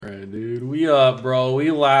We up, bro. We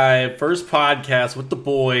live. First podcast with the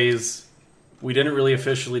boys. We didn't really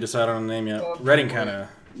officially decide on a name yet. Redding kind of.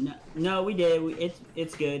 No, we did.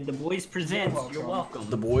 It's good. The BOYZ presents. You're welcome.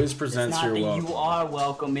 The BOYZ presents. You're welcome. You are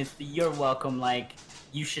welcome. It's the you're welcome. Like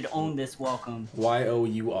you should own this welcome.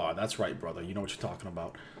 YOUR. That's right, brother. You know what you're talking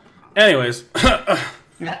about. Anyways.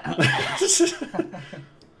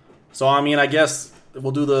 So I mean, I guess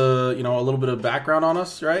we'll do the a little bit of background on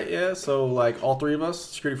us, right? Yeah. So like all three of us,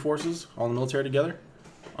 security forces, all in the military together.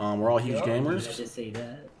 We're all huge gamers. I just say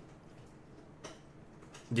that.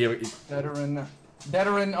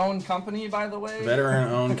 Veteran-owned company, by the way.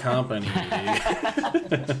 Veteran-owned company.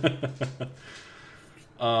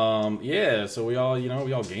 Yeah. So we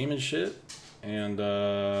all game and shit, and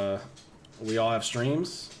we all have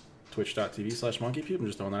streams. Twitch.tv/monkeypube. I'm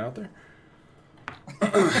just throwing that out there.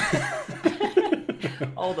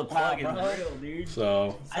 Oh, the plug is real, dude.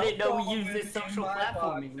 So I didn't know we used this social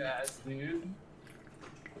platform. Dude.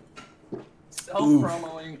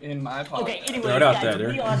 Self-promoting in my podcast. Okay, anyway, guys,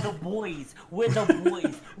 we are the BOYZ. We're the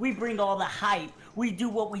BOYZ. We bring all the hype. We do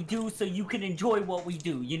what we do so you can enjoy what we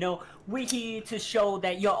do. You know, we're here to show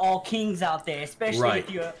that you're all kings out there, especially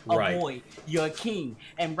if you're a boy. You're a king.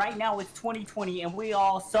 And right now it's 2020 and we're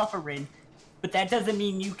all suffering. But that doesn't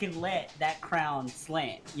mean you can let that crown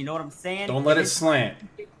slant. You know what I'm saying? Don't let it slant.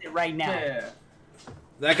 Right now. Yeah.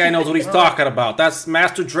 That guy knows what he's talking about. That's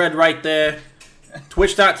Master Dread right there.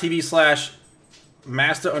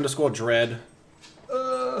 Twitch.tv/Master_Dread.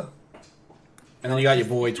 And then you got your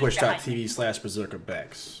boy,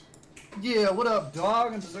 Twitch.tv/BerserkerBex. Yeah, what up,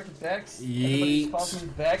 dog? And Berserker Bex. Everybody calls me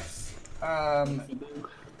Bex.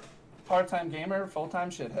 Part-time gamer,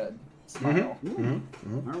 full-time shithead. Smile.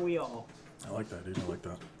 Aren't we all? I like that, dude. I like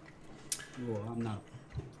that. Well, I'm not.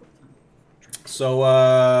 So,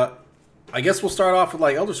 I guess we'll start off with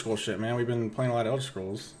like Elder Scrolls shit, man. We've been playing a lot of Elder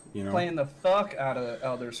Scrolls, you know. Playing the fuck out of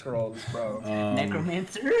Elder Scrolls, bro.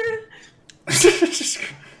 Necromancer.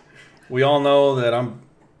 We all know that I'm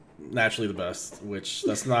naturally the best, which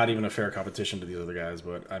that's not even a fair competition to the other guys.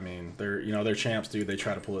 But I mean, they're champs, dude. They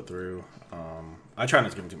try to pull it through. I try not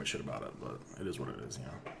to give them too much shit about it, but it is what it is, you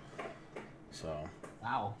know. So.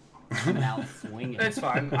 Wow. Coming out swinging. It's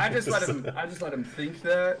fine. I just let him think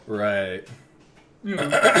that. Right.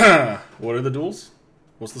 What are the duels?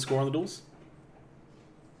 What's the score on the duels?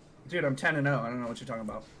 Dude, I'm 10-0. I don't know what you're talking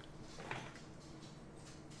about.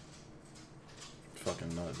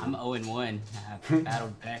 Fucking nuts. I'm 0-1. I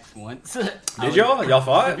battled Bex once. Did y'all? Y'all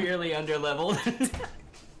fought? Severely underleveled.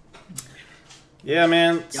 Yeah,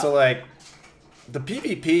 man. So like, the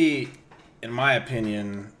PvP, in my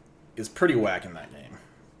opinion, is pretty whack in that game.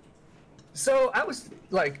 So I was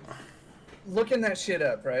like looking that shit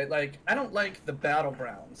up, right? Like I don't like the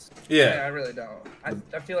battlegrounds. Yeah, I really don't. I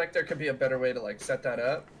feel like there could be a better way to like set that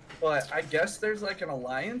up. But I guess there's like an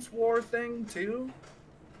alliance war thing too.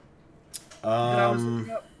 That I was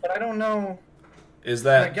looking up, but I don't know. Is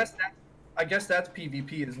that? I guess that's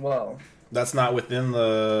PvP as well. That's not within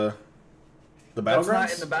the battlegrounds. That's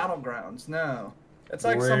not in the battlegrounds. No, it's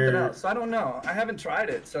like something else. So I don't know. I haven't tried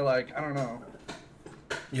it, so like I don't know.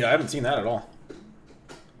 Yeah, I haven't seen that at all.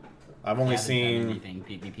 I've only seen anything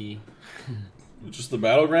PvP. Just the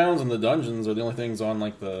battlegrounds and the dungeons are the only things on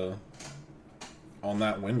like on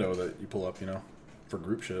that window that you pull up, you know, for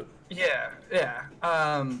group shit. Yeah.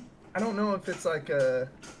 I don't know if it's like a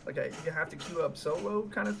you have to queue up solo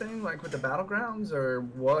kind of thing, like with the battlegrounds or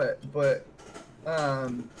what, but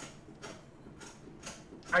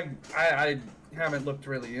I haven't looked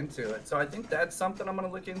really into it, so I think that's something I'm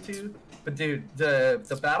gonna look into. But dude, the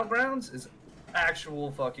battlegrounds is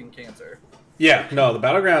actual fucking cancer. Yeah, no, the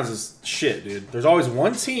battlegrounds is shit, dude. There's always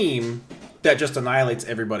one team that just annihilates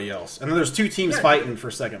everybody else, and then there's two teams fighting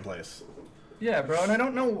for second place. Yeah, bro, and I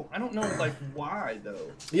don't know like why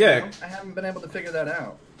though. Yeah, you know? I haven't been able to figure that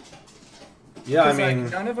out. Yeah, I mean,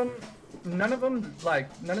 like, none of them,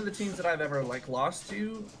 like none of the teams that I've ever like lost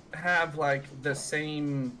to have like the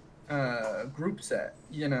same group set,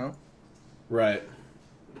 you know. Right.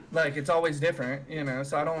 Like it's always different, you know.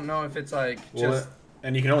 So I don't know if it's like just.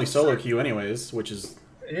 And you can only solo queue anyways, which is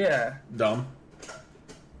dumb.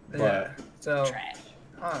 Yeah. So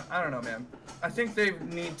I don't know, man. I think they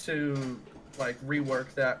need to like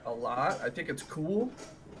rework that a lot. I think it's cool,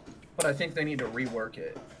 but I think they need to rework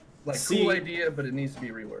it. Like cool idea, but it needs to be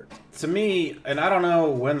reworked. To me, and I don't know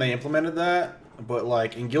when they implemented that, but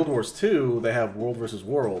like in Guild Wars 2, they have World versus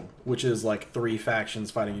World, which is like 3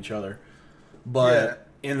 factions fighting each other. But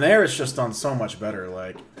in there, it's just done so much better.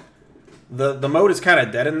 Like the mode is kind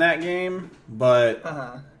of dead in that game, but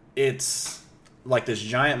it's like this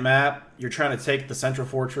giant map. You're trying to take the central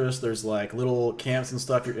fortress. There's like little camps and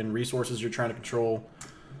stuff and resources you're trying to control.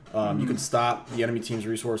 You can stop the enemy team's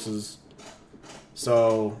resources.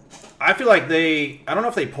 So I feel like I don't know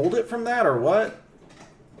if they pulled it from that or what,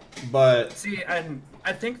 but see,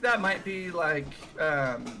 I think that might be like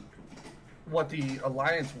what the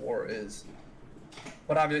Alliance War is.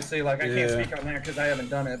 But obviously, like, I can't speak on that because I haven't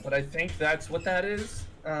done it. But I think that's what that is.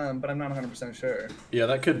 But I'm not 100% sure. Yeah,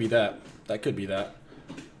 that could be that. That could be that.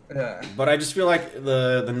 Yeah. But I just feel like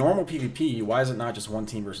the normal PvP, why is it not just one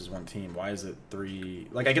team versus one team? Why is it 3?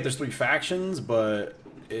 Like, I get there's 3 factions, but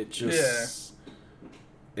it just...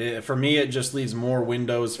 for me, it just leaves more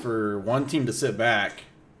windows for one team to sit back,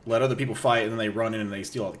 let other people fight, and then they run in and they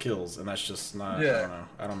steal all the kills. And that's just not... Yeah. I don't know.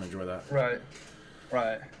 I don't enjoy that. Right.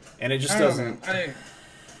 And it just doesn't...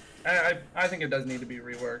 I think it does need to be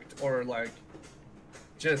reworked, or like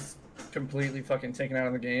just completely fucking taken out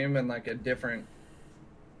of the game, and like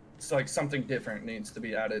it's like something different needs to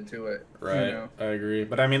be added to it. Right. You know? I agree.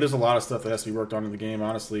 But I mean, there's a lot of stuff that has to be worked on in the game,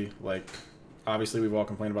 honestly. Like, obviously, we've all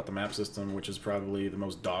complained about the map system, which is probably the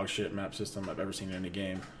most dog shit map system I've ever seen in any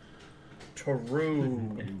game.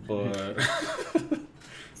 True. But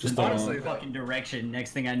just honestly, fucking direction.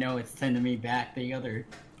 Next thing I know, it's sending me back the other.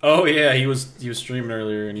 Oh yeah, he was streaming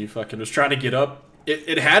earlier, and he fucking was trying to get up.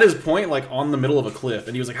 It had his point like on the middle of a cliff,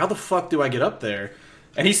 and he was like, "How the fuck do I get up there?"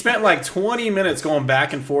 And he spent like 20 minutes going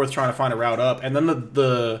back and forth trying to find a route up, and then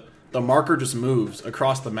the marker just moves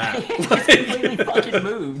across the map. It just completely fucking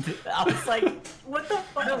moved. I was like, "What the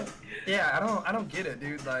fuck?" Yeah, I don't get it,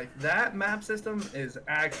 dude. Like, that map system is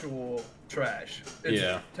actual trash.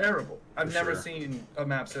 It's terrible. I've never seen a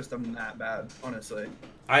map system that bad, honestly.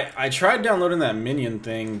 I tried downloading that minion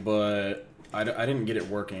thing, but I didn't get it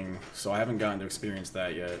working, so I haven't gotten to experience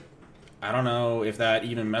that yet. I don't know if that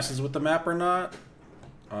even messes with the map or not.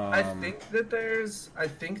 I think there's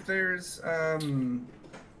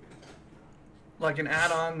like an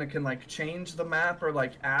add-on that can like change the map or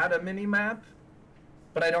like add a mini map,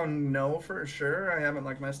 but I don't know for sure. I haven't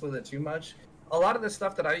like messed with it too much. A lot of the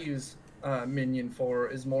stuff that I use Minion for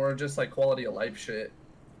is more just like quality of life shit.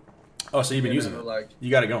 Oh, so you've been using it? Like, you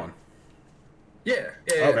got it going? Yeah.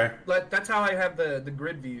 Okay. Like, that's how I have the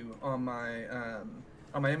grid view on my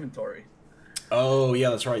inventory. Oh yeah,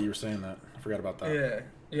 that's right. You were saying that. I forgot about that.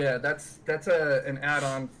 Yeah. That's an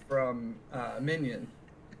add-on from Minion,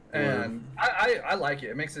 and I like it.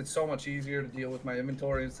 It makes it so much easier to deal with my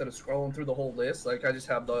inventory instead of scrolling through the whole list. Like, I just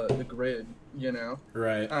have the grid, you know.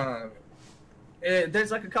 Right.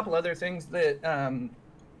 There's like a couple other things that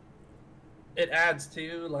it adds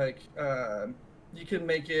to, like you can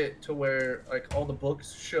make it to where like all the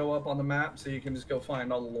books show up on the map, so you can just go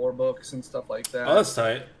find all the lore books and stuff like that. Oh, that's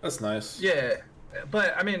tight. That's nice. Yeah,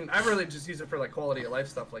 but I mean, I really just use it for like quality of life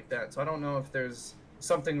stuff like that. So I don't know if there's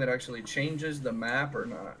something that actually changes the map or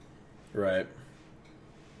not. Right.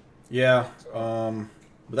 Yeah. But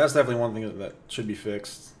that's definitely one thing that should be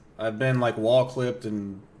fixed. I've been like wall clipped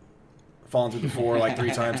and fallen through the floor like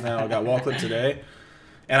 3 times now. I got wall clipped today,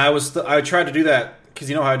 and I tried to do that because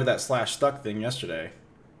you know how I did that /stuck thing yesterday,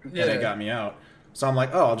 and it got me out. So I'm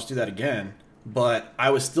like, oh, I'll just do that again. But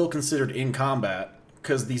I was still considered in combat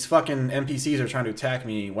because these fucking NPCs are trying to attack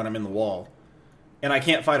me when I'm in the wall, and I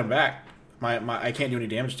can't fight them back. I can't do any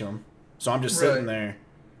damage to them. So I'm just sitting there,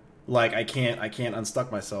 like I can't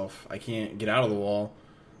unstuck myself. I can't get out of the wall.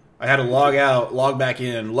 I had to log out, log back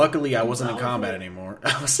in. Luckily, I wasn't in combat anymore.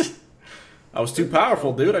 I was too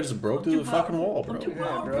powerful, dude. I just broke through the fucking wall, bro. Yeah,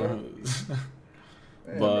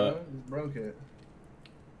 bro. Broke it.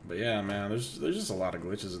 But yeah, man, there's just a lot of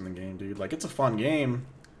glitches in the game, dude. Like, it's a fun game.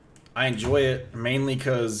 I enjoy it mainly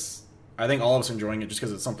because I think all of us are enjoying it just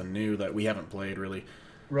because it's something new that we haven't played really.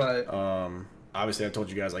 Right. Obviously, I told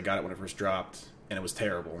you guys I got it when it first dropped, and it was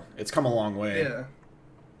terrible. It's come a long way.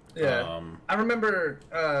 Yeah. I remember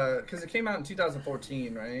because it came out in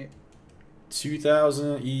 2014, right?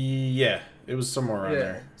 2000, yeah, it was somewhere around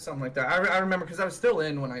there. Something like that. I remember because I was still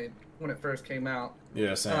in when it first came out.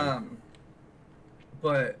 Yeah, same.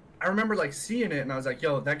 But I remember like seeing it and I was like,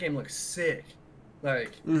 yo, that game looks sick.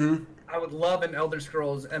 Like, I would love an Elder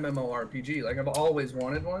Scrolls MMORPG. Like, I've always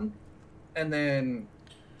wanted one. And then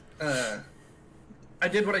I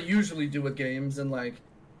did what I usually do with games and like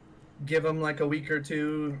give them like a week or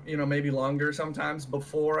two, you know, maybe longer sometimes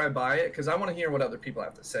before I buy it, because I want to hear what other people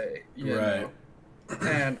have to say. You know?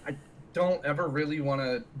 And I don't ever really want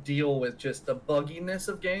to deal with just the bugginess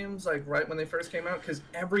of games like right when they first came out, because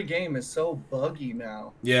every game is so buggy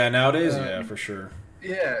now. Yeah, nowadays, yeah, for sure.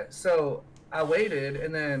 Yeah, so I waited,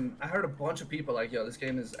 and then I heard a bunch of people like, yo, this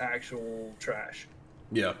game is actual trash.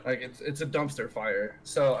 Yeah. Like it's a dumpster fire.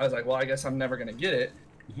 So I was like, well, I guess I'm never gonna get it.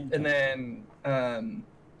 And then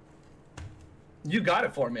you got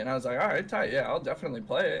it for me, and I was like, all right, tight, yeah, I'll definitely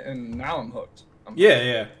play it. And now I'm hooked.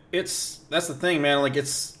 Yeah. That's the thing, man. Like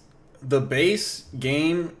the base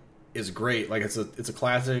game is great. Like it's a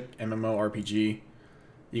classic MMORPG.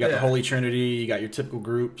 You got the Holy Trinity. You got your typical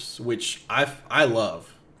groups, which I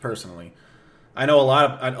love personally. I know a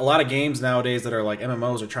lot of games nowadays that are like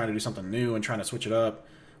MMOs are trying to do something new and trying to switch it up,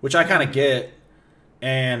 which I kind of get.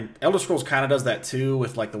 And Elder Scrolls kind of does that too,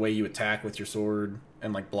 with like the way you attack with your sword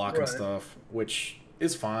and like block and stuff, which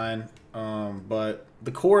is fine. But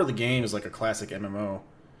the core of the game is like a classic MMO.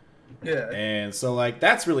 Yeah. And so like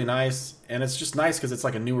that's really nice, and it's just nice because it's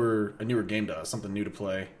like a newer game to us, something new to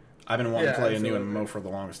play. I've been wanting to play a new MMO for the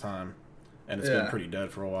longest time, and it's been pretty dead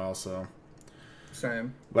for a while. So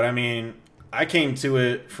same. But I mean, I came to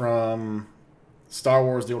it from Star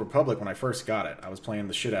Wars: The Old Republic when I first got it. I was playing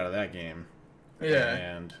the shit out of that game. Yeah.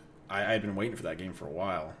 And I had been waiting for that game for a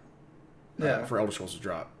while. For Elder Scrolls to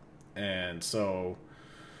drop. And so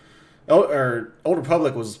Old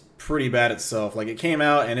Republic was pretty bad itself. Like it came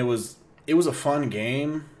out and it was a fun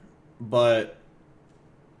game, but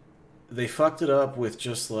they fucked it up with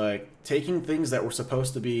just like taking things that were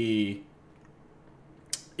supposed to be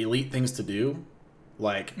elite things to do,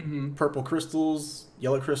 like purple crystals,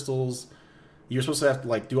 yellow crystals. You're supposed to have to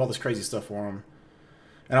like do all this crazy stuff for them.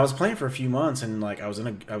 And I was playing for a few months, and like I was in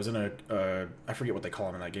a I forget what they call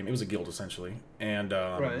them in that game. It was a guild essentially, and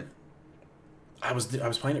I was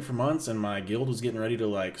playing it for months, and my guild was getting ready to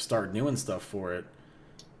like start doing stuff for it,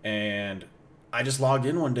 and I just logged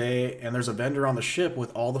in one day, and there's a vendor on the ship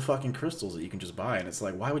with all the fucking crystals that you can just buy, and it's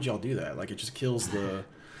like, why would y'all do that? Like it just kills the.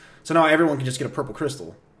 So now everyone can just get a purple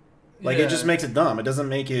crystal. Like it just makes it dumb. It doesn't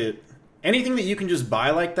make it anything that you can just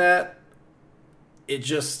buy like that. It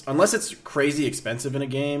just, unless it's crazy expensive in a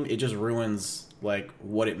game, it just ruins like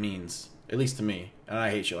what it means. At least to me, and I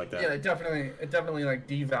hate shit like that. Yeah, it definitely like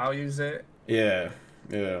devalues it. Yeah.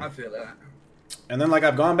 I feel that. And then like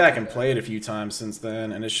I've gone back and played a few times since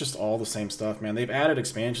then, and it's just all the same stuff, man. They've added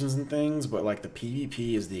expansions and things, but like the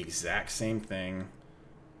PvP is the exact same thing.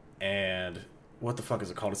 And what the fuck is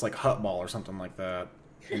it called? It's like Hut Ball or something like that.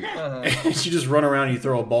 And you just run around and you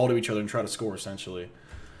throw a ball to each other and try to score essentially.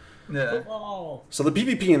 Yeah. So the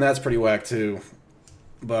PvP in that's pretty whack too.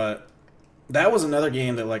 But that was another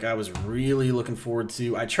game that like I was really looking forward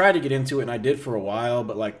to. I tried to get into it and I did for a while,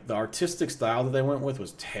 but like the artistic style that they went with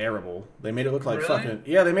was terrible. They made it look like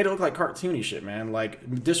they made it look like cartoony shit, man.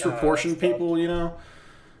 Like disproportioned people, you know?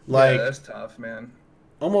 Like that's tough, man.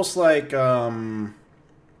 Almost like Fortnite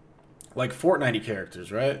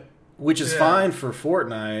characters, right? Which is fine for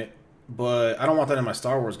Fortnite. But I don't want that in my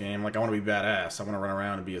Star Wars game. Like, I want to be badass. I want to run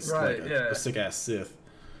around and be a sick-ass Sith.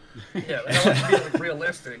 Yeah, I want to be, like,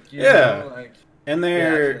 realistic. You know? Like, and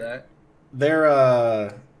their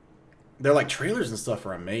like, trailers and stuff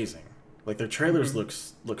are amazing. Like, their trailers look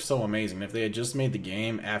so amazing. If they had just made the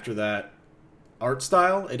game after that art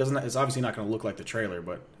style, it's obviously not going to look like the trailer,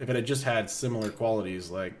 but if it had just had similar qualities,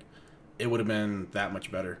 like, it would have been that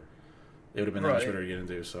much better. It would have been that much better to get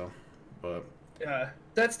into, so, but... Yeah,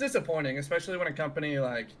 that's disappointing, especially when a company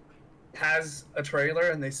like has a trailer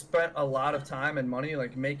and they spent a lot of time and money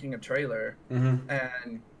like making a trailer,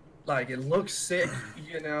 and like it looks sick,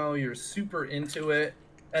 you know, you're super into it,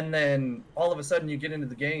 and then all of a sudden you get into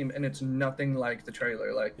the game and it's nothing like the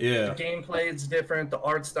trailer. Like the gameplay is different, the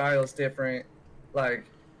art style is different. Like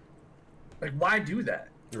why do that?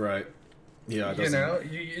 Right. Yeah, you know,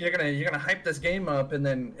 you're gonna hype this game up, and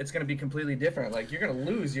then it's gonna be completely different. Like you're gonna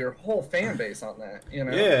lose your whole fan base on that. You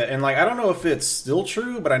know. Yeah, and like I don't know if it's still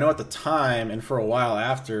true, but I know at the time and for a while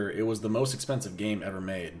after, it was the most expensive game ever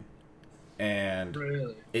made, and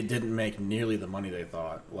it didn't make nearly the money they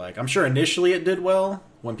thought. Like I'm sure initially it did well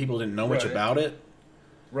when people didn't know much about it.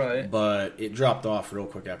 Right. But it dropped off real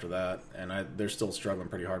quick after that, and they're still struggling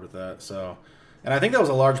pretty hard with that. So, and I think that was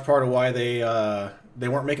a large part of why they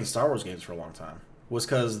weren't making Star Wars games for a long time, was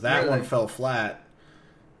because that one fell flat,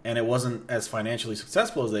 and it wasn't as financially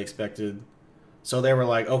successful as they expected. So they were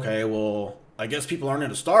like, okay, well, I guess people aren't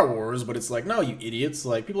into Star Wars, but it's like, no, you idiots.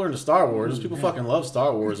 Like, people are into Star Wars. People fucking love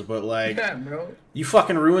Star Wars, but like, you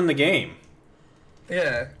fucking ruined the game.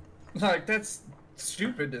 Yeah. Like, that's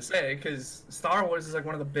stupid to say, because Star Wars is like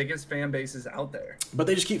one of the biggest fan bases out there. But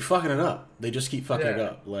they just keep fucking it up. They just keep fucking it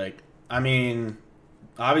up. Like, I mean,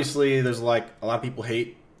 obviously there's like a lot of people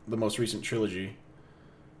hate the most recent trilogy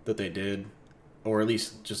that they did, or at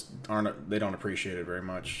least just they don't appreciate it very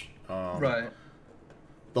much. Right.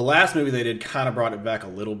 The last movie they did kind of brought it back a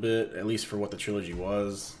little bit, at least for what the trilogy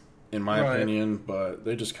was, in my opinion. But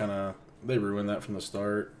they just kind of They ruined that from the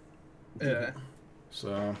start. Yeah.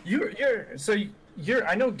 So you're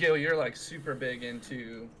I know, Gil, you're like super big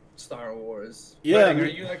into Star Wars. Yeah. Are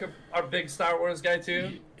you like a big Star Wars guy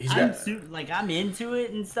too? I'm into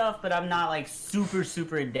it and stuff, but I'm not like super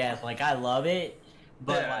in depth. Like I love it,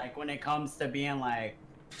 but like when it comes to being like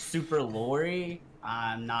super lore-y,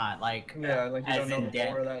 I'm not like like you don't know the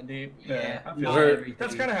lore that deep. Yeah, I feel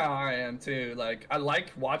that's kind of how I am too. Like I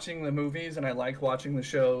like watching the movies and I like watching the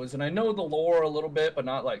shows, and I know the lore a little bit, but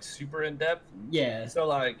not like super in depth. Yeah. So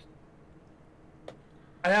like,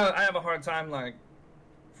 I have a hard time like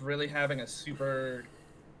really having a super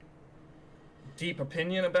deep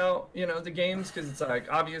opinion about the games, because it's like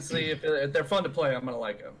obviously if they're fun to play, I'm gonna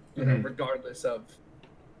like them, regardless of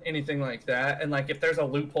anything like that. And like if there's a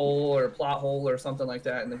loophole or a plot hole or something like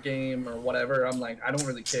that in the game or whatever, I'm like, I don't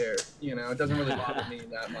really care. It doesn't really bother me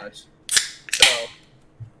that much. So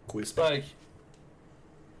like,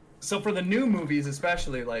 so for the new movies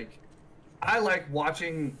especially, like I like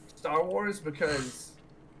watching Star Wars because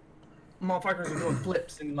motherfuckers are doing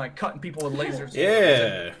flips and like cutting people with lasers.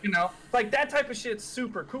 Yeah. And, like that type of shit's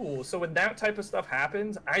super cool. So when that type of stuff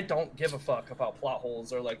happens, I don't give a fuck about plot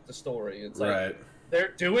holes or like the story. It's like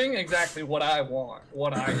they're doing exactly what I want,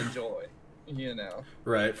 what I enjoy.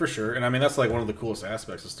 Right, for sure. And I mean that's like one of the coolest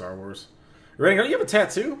aspects of Star Wars. Ready? You have a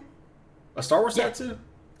tattoo? A Star Wars tattoo?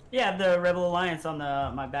 Yeah, the Rebel Alliance on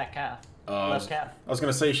my back calf. Left calf. I was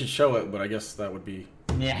gonna say you should show it, but I guess that would be.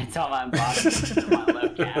 Yeah, it's on my bottom, my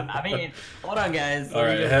left calf. I mean, hold on, guys. All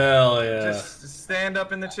right, hell yeah. Just stand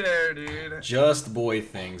up in the chair, dude. Just boy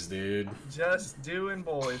things, dude. Just doing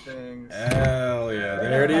boy things. Hell yeah,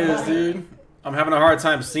 there it is, dude. I'm having a hard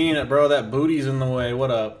time seeing it, bro. That booty's in the way.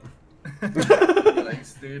 What up?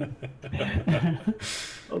 Thanks, dude.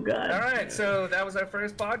 Oh god. All right, so that was our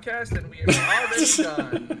first podcast, and we are already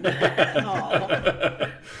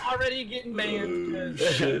done. Already getting banned.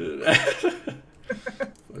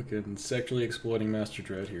 Fucking sexually exploiting Master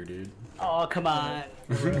Dread here, dude. Oh come on.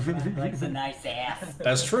 Likes a nice ass.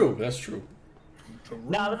 That's true. That's true.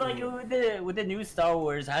 No, but like with the new Star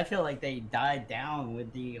Wars, I feel like they died down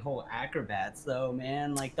with the whole acrobats, though,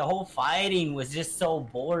 man. Like the whole fighting was just so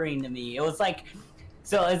boring to me. It was like,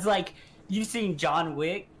 so it's like you've seen John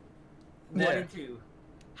Wick 1 and 2,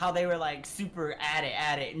 how they were like super at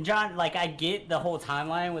it, and John, like I get the whole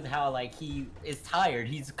timeline with how like he is tired,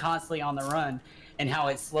 he's constantly on the run, and how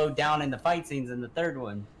it slowed down in the fight scenes in the third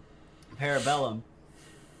one, Parabellum.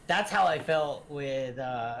 That's how I felt with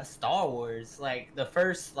Star Wars. Like the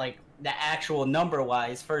first, like the actual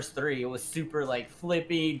number-wise first 3, it was super like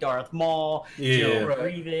flippy, Darth Maul, General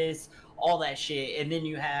Grievous, all that shit. And then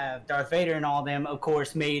you have Darth Vader and all them, of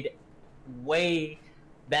course, made way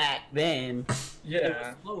back then. Yeah. It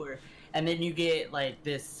was slower. And then you get like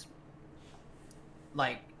this,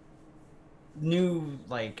 like new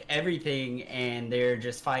like everything, and they're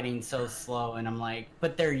just fighting so slow, and I'm like,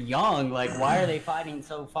 but they're young, like why are they fighting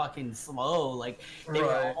so fucking slow? Like they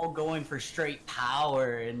were all going for straight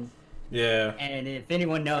power, and and if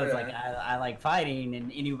anyone knows, like I like fighting,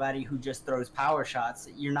 and anybody who just throws power shots,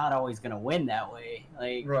 you're not always gonna win that way,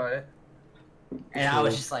 like and I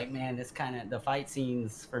was just like, man, this kind of the fight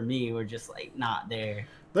scenes for me were just like not there.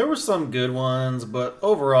 There were some good ones, but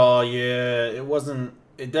overall,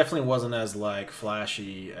 it definitely wasn't as like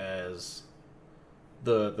flashy as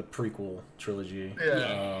the prequel trilogy.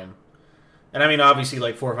 And I mean, obviously,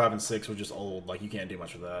 like 4, 5, and 6 were just old. Like you can't do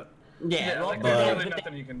much with that. Like there's really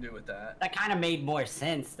nothing you can do with that. That kind of made more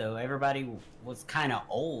sense, though. Everybody was kind of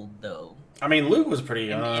old, though. I mean, Luke was pretty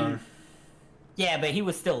young. Yeah, but he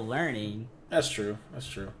was still learning. That's true. That's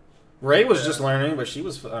true. Rey was just learning, but she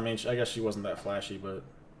was. I mean, I guess she wasn't that flashy, but.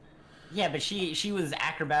 Yeah, but she was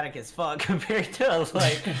acrobatic as fuck compared to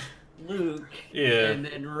like Luke. And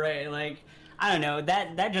then Rey. Like I don't know,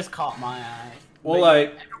 that just caught my eye. Well, like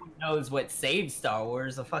everyone knows what saved Star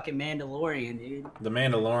Wars, the fucking Mandalorian, dude. The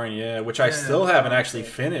Mandalorian, which I still haven't actually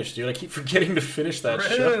finished, dude. I keep forgetting to finish that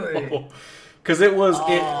show. Because it was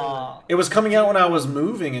coming out when I was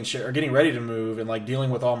moving and shit, or getting ready to move, and like dealing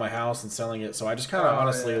with all my house and selling it. So I just kind of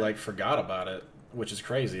honestly like forgot about it, which is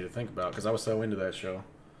crazy to think about because I was so into that show.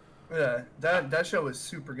 Yeah, that show was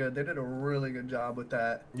super good. They did a really good job with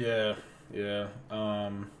that. Yeah.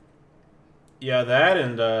 That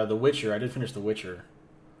and The Witcher. I did finish The Witcher,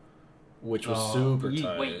 which was super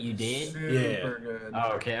tight. Wait, you did? Super good.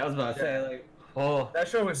 Oh, okay, I was about to say like, that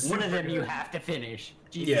show was super one of them good. You have to finish.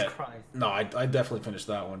 Jesus Christ. No, I definitely finished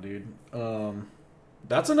that one, dude.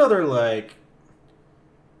 That's another like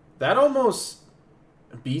that almost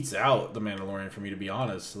beats out The Mandalorian for me, to be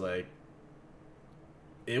honest. Like.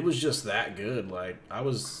 It was just that good. Like I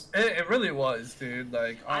was. It really was, dude.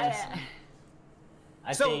 Like honestly.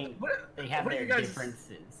 I think they have their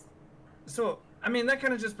differences. So, I mean, that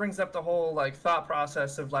kind of just brings up the whole, like, thought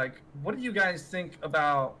process of, like, what do you guys think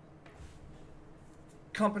about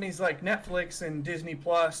companies like Netflix and Disney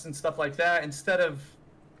Plus and stuff like that, instead of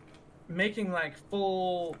making, like,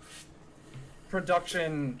 full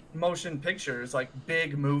production motion pictures, like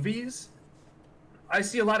big movies? I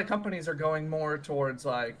see a lot of companies are going more towards,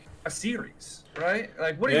 like, a series, right?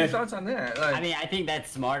 Like, what are your thoughts on that? Like, I mean, I think that's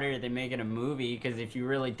smarter than making a movie, because if you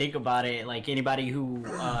really think about it, like, anybody who,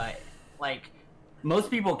 like,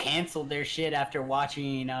 most people canceled their shit after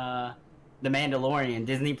watching The Mandalorian,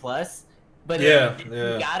 Disney Plus, but you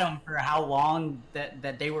got them for how long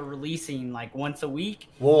that they were releasing, like, once a week.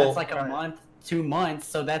 Well, that's like a month, 2 months,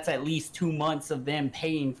 so that's at least 2 months of them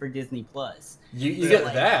paying for Disney Plus. You get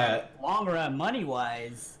like, that. Long run,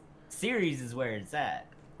 money-wise, series is where it's at.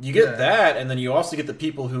 You get that, and then you also get the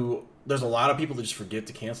people who... There's a lot of people that just forget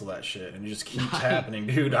to cancel that shit, and it just keeps happening,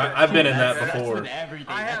 dude. I've been in that before.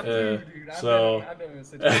 I have too, dude. I've been in a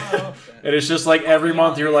situation. And it's just like every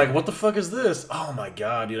month you're like, what the fuck is this? Oh my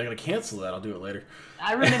god, dude, I gotta cancel that. I'll do it later.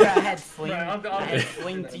 I remember I had Sling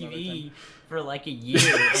TV for like a year,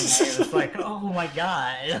 and I was like, oh my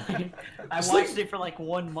god. I watched it for like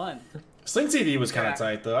 1 month. Sling TV was kind of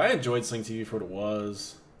tight, though. I enjoyed Sling TV for what it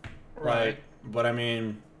was. Right. But I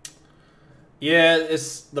mean... Yeah,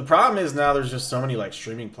 the problem is now there's just so many like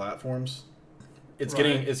streaming platforms. It's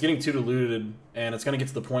getting too diluted, and it's gonna get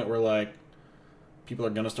to the point where like people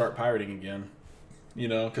are gonna start pirating again. You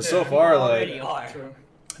know, because so far like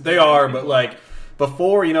they are, but like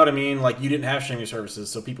before, you know what I mean? Like you didn't have streaming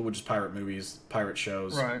services, so people would just pirate movies, pirate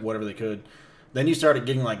shows, whatever they could. Then you started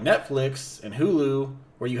getting like Netflix and Hulu,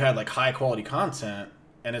 where you had like high quality content.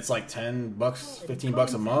 And it's like $10,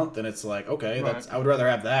 $15 a month, and it's like, okay, I would rather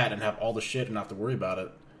have that and have all the shit and not have to worry about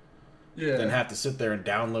it, than have to sit there and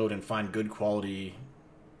download and find good quality,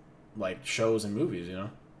 like shows and movies, you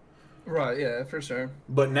know? Right. Yeah, for sure.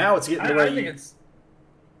 But now it's getting the way. I think it's.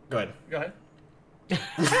 Go ahead. Go ahead.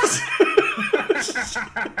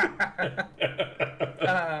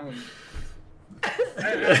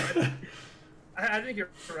 I think you're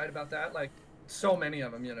right about that. Like. So many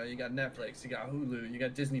of them, you know. You got Netflix, you got Hulu, you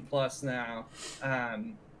got Disney Plus now. What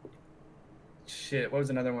was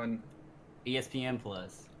another one? ESPN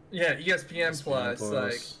Plus. Yeah, ESPN Plus.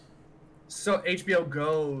 Like, so HBO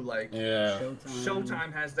Go, like,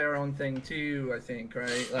 Showtime has their own thing too. I think,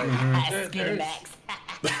 right? Like,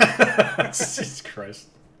 Jesus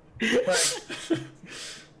Christ.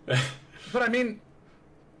 But I mean.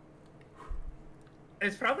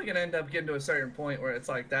 It's probably going to end up getting to a certain point where it's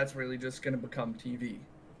like that's really just going to become TV.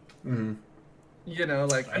 Mm-hmm. You know,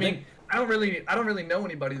 like I mean, I don't really know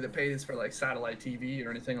anybody that pays for like satellite TV or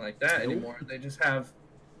anything like that anymore. They just have,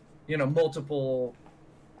 you know, multiple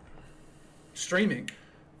streaming.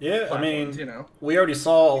 Yeah, I mean, you know, we already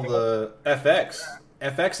saw the FX.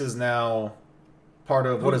 FX is now part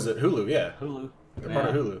of what is it? Hulu. Yeah, Hulu. They're part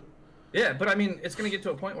of Hulu. Yeah, but I mean, it's going to get to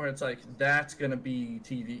a point where it's like that's going to be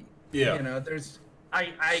TV. Yeah, you know,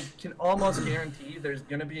 I can almost guarantee there's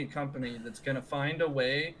going to be a company that's going to find a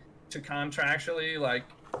way to contractually, like,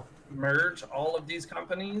 merge all of these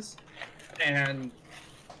companies and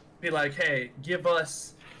be like, hey, give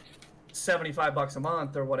us $75 a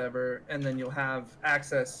month or whatever, and then you'll have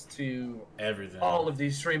access to everything, all of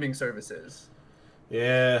these streaming services.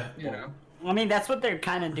 Yeah. You know? I mean, that's what they're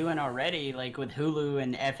kind of doing already, like with Hulu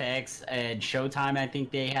and FX and Showtime. I think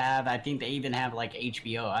they even have like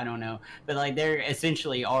HBO. I don't know, but like they're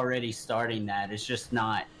essentially already starting that. It's just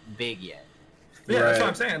not big yet. Yeah, that's what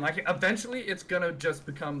I'm saying. Like eventually, it's gonna just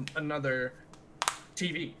become another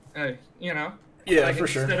TV. You know? Yeah, like, for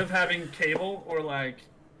sure. Instead of having cable or like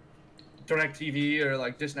DirecTV or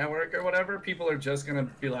like Dish Network or whatever, people are just gonna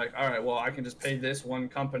be like, all right, well, I can just pay this one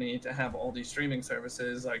company to have all these streaming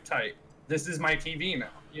services. Like, tight. This is my TV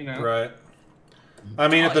now, you know? Right. I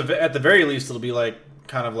mean, at the very least, it'll be like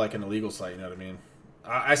kind of like an illegal site. You know what I mean?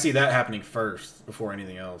 I see that happening first before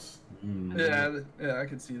anything else. Yeah, I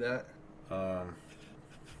could see that.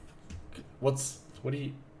 What do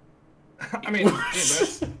you? I mean,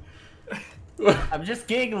 I'm just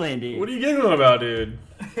giggling, dude. What are you giggling about, dude?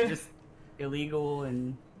 Just illegal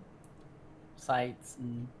and sites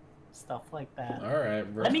and stuff like that. All right,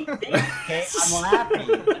 bro. Let me think, okay? I'm laughing.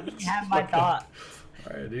 Let me have my thoughts.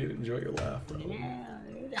 All right, dude. Enjoy your laugh, bro. Yeah,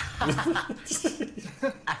 dude.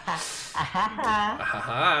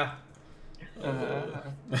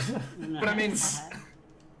 But I mean,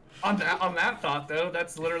 on that thought though,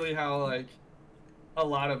 that's literally how like a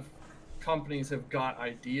lot of companies have got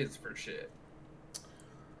ideas for shit.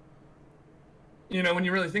 You know, when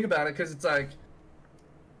you really think about it, because it's like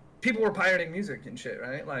people were pirating music and shit,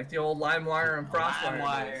 right? Like the old LimeWire and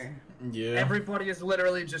Crosswire. Yeah. Everybody is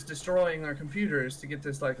literally just destroying their computers to get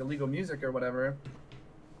this like illegal music or whatever.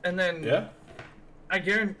 And then I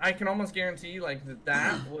can almost guarantee like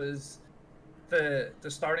that was the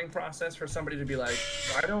starting process for somebody to be like,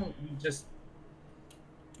 why don't we just...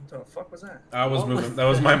 What the fuck was that? I was moving. That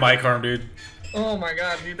was my mic arm, dude. Oh my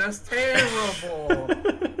god, dude, that's terrible.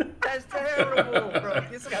 That's terrible, bro.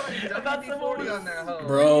 Get some fucking WD-40 on that hoe.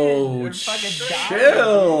 Bro,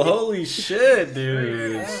 chill. Holy shit,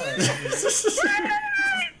 dude.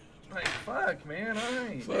 Like, fuck, man,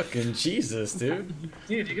 alright. Fucking Jesus, dude.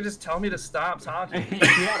 Dude, you can just tell me to stop talking. Yeah,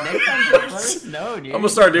 next time just let us know, dude. I'm gonna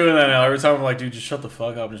start doing that now. Every time I'm like, dude, just shut the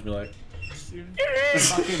fuck up and just be like...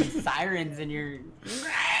 Fucking sirens in your...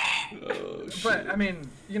 Oh, but, I mean,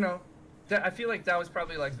 you know, I feel like that was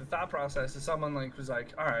probably like the thought process is someone like was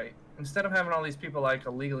like, all right, instead of having all these people like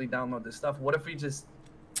illegally download this stuff, what if we just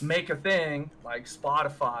make a thing like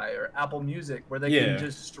Spotify or Apple Music where they can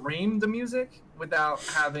just stream the music without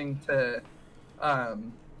having to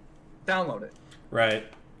download it? Right.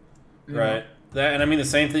 You right. know? That, and I mean the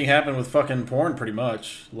same thing happened with fucking porn pretty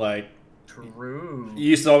much. Like, true. you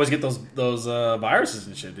used to always get those viruses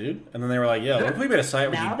and shit, dude. And then they were like, yeah, what if we made a site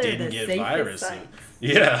where Now you they're didn't the get safest viruses? sites.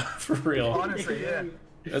 Yeah, for real. Honestly, yeah.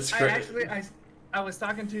 That's I great. actually, I was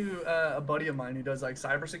talking to a buddy of mine who does like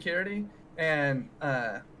cybersecurity, and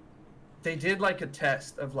they did like a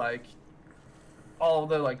test of like all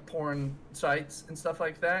the like porn sites and stuff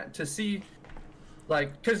like that to see,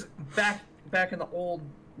 like, because back in the old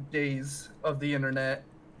days of the internet,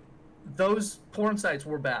 those porn sites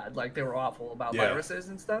were bad. Like, they were awful about viruses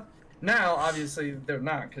and stuff. Now, obviously, they're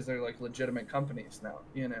not because they're like legitimate companies now,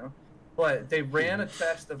 you know. But they ran a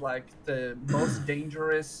test of like the most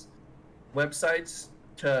dangerous websites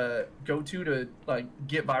to go to like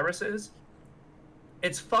get viruses.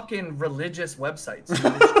 It's fucking religious websites, it's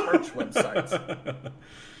church websites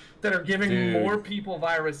that are giving more people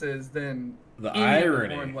viruses than the any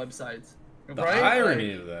irony. porn websites. The right?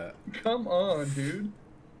 irony like, of that. Come on, dude.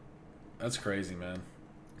 That's crazy, man.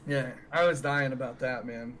 Yeah, I was dying about that,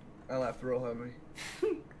 man. I laughed real heavy.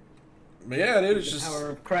 But yeah, dude, it's The just power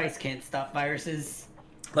of Christ can't stop viruses.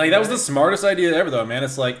 like that was the smartest idea ever, though, man.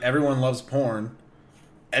 It's like everyone loves porn.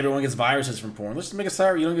 Everyone gets viruses from porn. Let's just make a site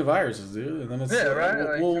where you don't get viruses, dude. And then it's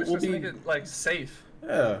right. we'll just be make it like safe.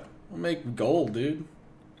 yeah. We'll make gold, dude.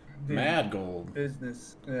 Dude, Mad gold.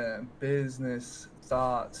 Business, business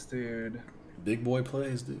thoughts, dude. Big boy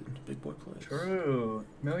plays, dude. Big boy plays. True.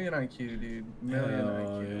 Million IQ, dude. Million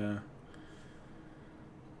IQ.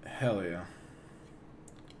 Yeah. Hell yeah.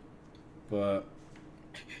 But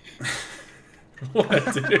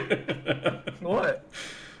what, dude? What?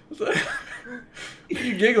 What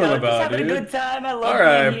you giggling I'm just about, having dude? a good time. I love All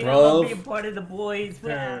right, being here. bro. I love being part of the boys. We're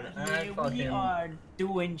Yeah, out I here. We fucking- are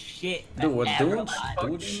doing shit. Doing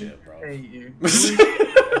Fucking shit, bro. hate you.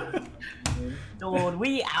 Dude,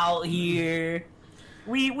 we out here.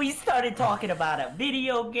 We started talking about a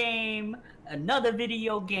video game, another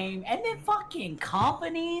video game, and then fucking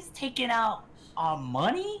companies taking out our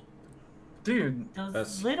money. Dude, Those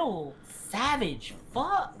That's- little savage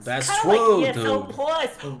fucks. That's Kinda true, like ESO dude.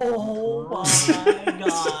 Plus. Oh my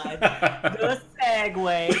god. The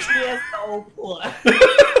segue. ESO Plus.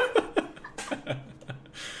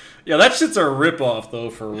 Yeah, that shit's a ripoff, though,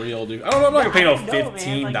 for real, dude. I don't know, I'm not gonna pay no I know,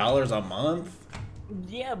 man, $15 a month.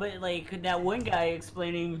 Yeah, but like that one guy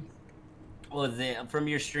explaining, what was it, from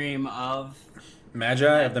your stream of... Magi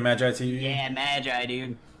of the Magi TV. Yeah, Magi,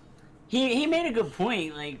 dude. He made a good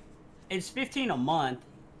point. Like, it's $15 a month,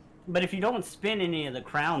 but if you don't spend any of the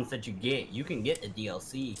crowns that you get, you can get the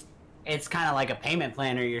DLC. It's kind of like a payment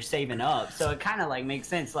plan, or you're saving up, so it kind of like makes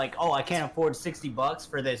sense. Like, oh, I can't afford $60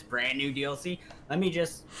 for this brand new DLC. Let me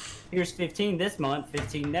just, here's 15 this month,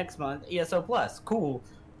 15 next month. ESO Plus, cool,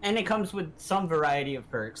 and it comes with some variety of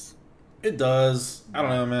perks. It does. I don't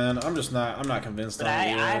know, man. I'm not convinced But on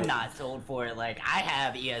it. I'm not sold for it. Like, I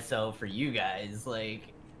have ESO for you guys. Like,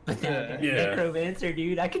 but that Yeah. Necromancer,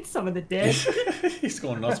 dude, I can summon the dead. He's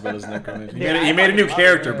going nuts about his necromancer. Yeah, He made a new I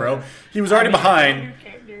character, love it. bro. He was already behind.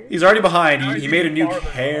 He's already behind. He made a new Farther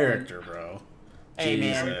behind. character, bro. Hey,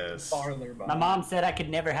 man. Jesus. farther My mom said I could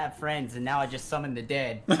never have friends, and now I just summon the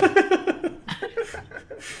dead.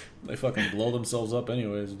 They fucking blow themselves up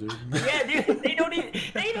anyways, dude. Yeah, dude, they don't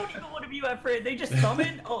even want to be my friend. They just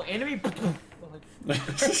summon. Oh, enemy.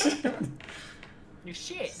 You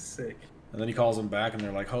shit. Sick. And then he calls them back, and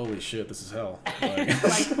they're like, "Holy shit, this is hell!" Like,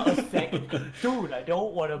 Like a second, dude. I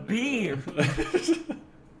don't want to be here.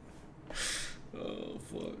 oh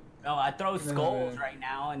fuck. Oh, I throw skulls right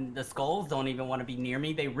now, and the skulls don't even want to be near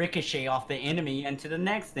me. They ricochet off the enemy into the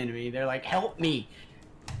next enemy. They're like, "Help me!"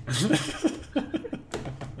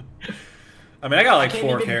 I mean, I got like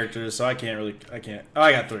 4 characters, so I can't. Oh,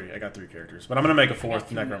 I got 3. I got 3 characters, but I'm gonna make a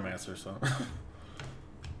 4th necromancer. So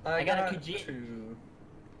I got a Khajiit. 2.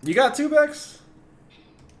 You got 2, Bex?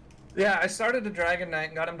 Yeah, I started the Dragon Knight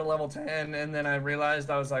and got him to level 10, and then I realized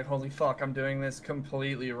I was like, holy fuck, I'm doing this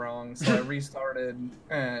completely wrong. So I restarted,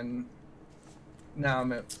 and now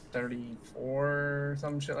I'm at 34 or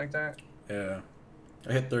some shit like that. Yeah.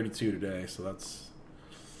 I hit 32 today, so that's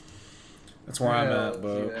where I'm at,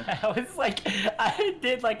 but... Yeah. I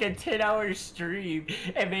did like a 10-hour stream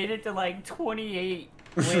and made it to like 28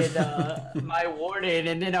 with my warden,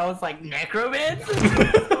 and then I was like, necromancer?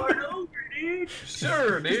 Start over, dude.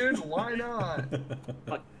 Sure, dude, why not?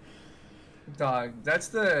 Dog, that's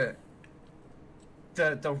the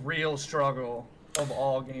real struggle of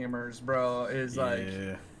all gamers, bro, is like...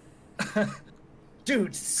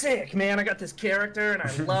 Dude, sick, man. I got this character and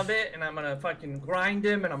I love it, and I'm gonna fucking grind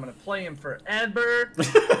him and I'm gonna play him forever.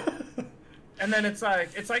 And then it's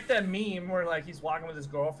like that meme where like he's walking with his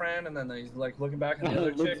girlfriend and then he's like looking back at the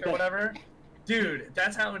other chick or whatever. Dude,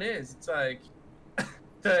 that's how it is. It's like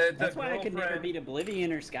that's why I could never beat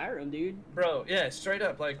Oblivion or Skyrim, dude. Bro, yeah, straight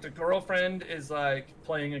up. Like the girlfriend is like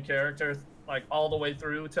playing a character like all the way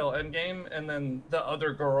through till endgame, and then the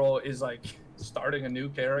other girl is like starting a new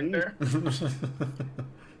character. That's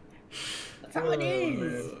how it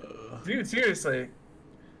is. Dude, seriously.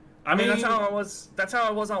 I mean, that's how I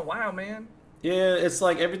was on WoW, man. Yeah, it's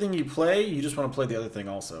like everything you play, you just want to play the other thing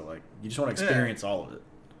also. Like, you just want to experience all of it.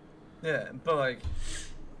 Yeah, but like,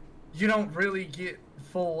 you don't really get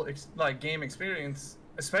full game experience,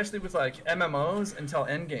 especially with like MMOs until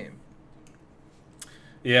endgame.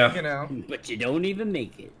 Yeah. You know? But you don't even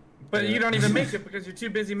make it. But you don't even make it because you're too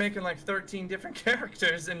busy making like 13 different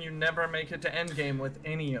characters, and you never make it to endgame with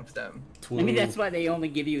any of them. Maybe that's why they only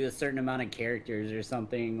give you a certain amount of characters or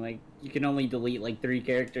something. Like, you can only delete like 3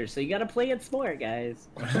 characters, so you gotta play it smart, guys.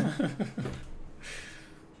 Yeah,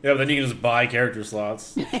 but then you can just buy character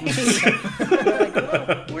slots. Like,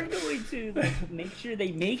 well, we're going to like, make sure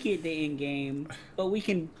they make it to in-game, but we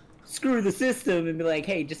can screw the system and be like,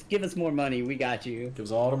 hey, just give us more money. We got you. Give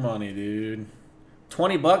us all the money, dude.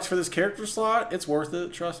 $20 for this character slot? It's worth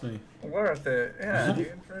it. Trust me. Worth it. Yeah,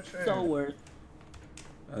 dude, for sure. So worth.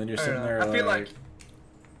 And then you're sitting there. I feel like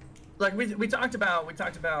we talked about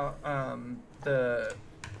the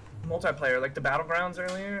multiplayer, like the battlegrounds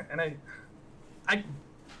earlier, and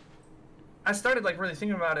I started like really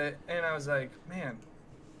thinking about it, and I was like, man,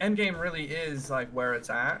 endgame really is like where it's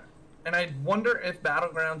at, and I wonder if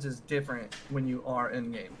battlegrounds is different when you are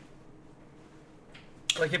in game.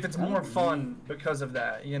 Like if it's more fun because of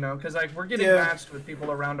that, you know, because like we're getting matched with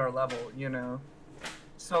people around our level, you know,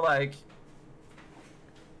 so like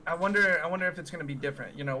I wonder if it's gonna be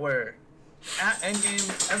different, you know, where at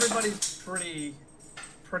endgame everybody's pretty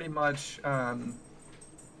much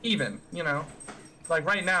even, you know, like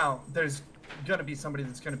right now there's gonna be somebody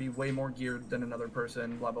that's gonna be way more geared than another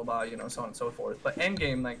person, blah blah blah, you know, so on and so forth. But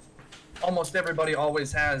endgame, like almost everybody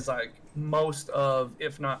always has like most of,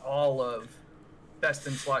 if not all of, best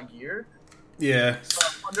in slot gear. Yeah. So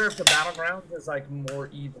I wonder if the battleground is like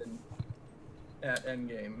more even at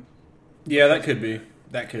endgame. Yeah, that could be.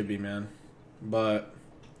 That could be, man. But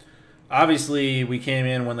obviously, we came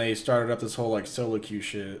in when they started up this whole like solo queue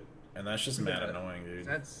shit, and that's just mad annoying, dude.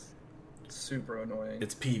 That's super annoying.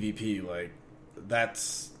 It's PvP, like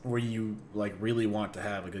that's where you like really want to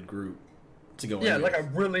have a good group to go in. Yeah, like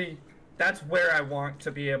that's where I want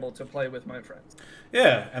to be able to play with my friends.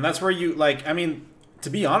 Yeah, and that's where you like. I mean, to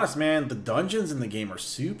be honest, man, the dungeons in the game are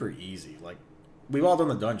super easy. Like, we've all done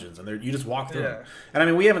the dungeons, and you just walk through them. And I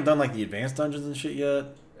mean, we haven't done like the advanced dungeons and shit yet.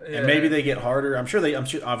 Yeah. And maybe they get harder. I'm sure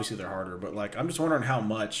obviously they're harder, but like I'm just wondering how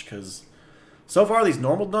much, because so far these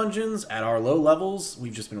normal dungeons at our low levels,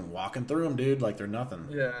 we've just been walking through them, dude. Like they're nothing.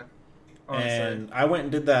 Yeah. Honestly. And I went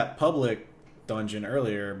and did that public dungeon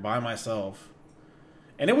earlier by myself,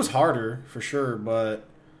 and it was harder for sure, but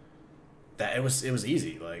it was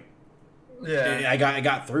easy. Like, yeah, I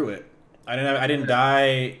got through it. I didn't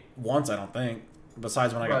die once, I don't think.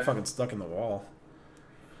 Besides when I got fucking stuck in the wall.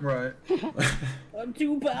 Right. I'm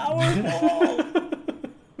too powerful.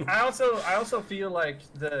 I also feel like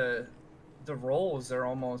the roles are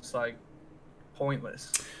almost like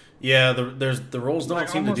pointless. Yeah, the roles don't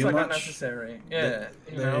seem to do like much. Unnecessary. Yeah,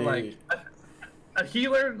 you know, like a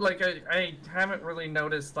healer. Like I haven't really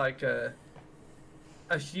noticed like a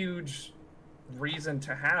huge reason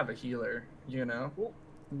to have a healer. You know.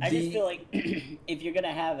 I just feel like if you're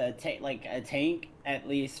gonna have a tank, at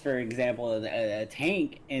least for example, a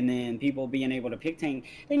tank, and then people being able to pick tank,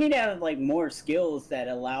 they need to have like more skills that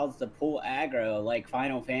allows to pull aggro, like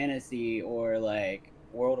Final Fantasy or like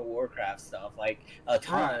World of Warcraft stuff, like a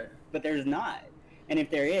ton. Right. But there's not, and if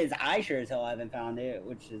there is, I sure as hell haven't found it,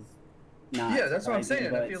 which is not. Yeah, that's what I'm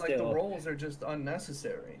saying. I feel like the roles are just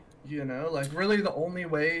unnecessary. You know, like really the only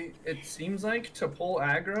way it seems like to pull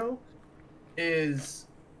aggro is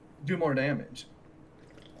do more damage.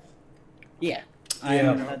 Yeah.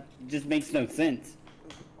 That just makes no sense.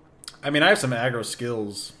 I mean, I have some aggro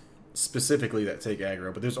skills specifically that take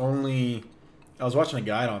aggro, but there's only... I was watching a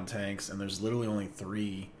guide on tanks, and there's literally only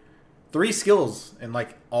three skills in,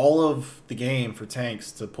 like, all of the game for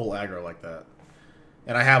tanks to pull aggro like that.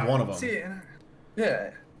 And I have one of them. See,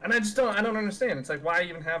 yeah. And I don't understand. It's like, why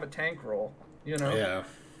even have a tank role, you know?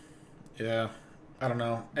 Yeah. I don't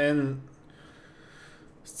know. And...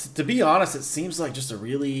 to be honest, it seems like just a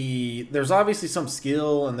really... There's obviously some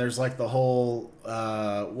skill, and there's like the whole...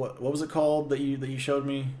 what was it called that you showed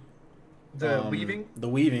me? The weaving? The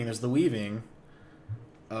weaving. There's the weaving,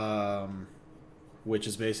 which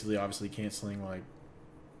is basically obviously canceling like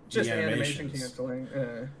just animation canceling.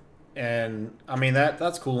 And I mean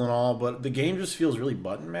that's cool and all, but the game just feels really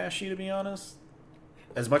button mashy, to be honest.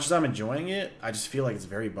 As much as I'm enjoying it, I just feel like it's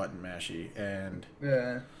very button mashy, and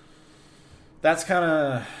that's kind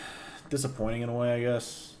of disappointing in a way, I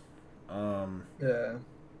guess.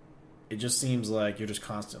 It just seems like you're just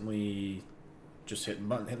constantly just hitting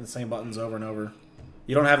the same buttons over and over.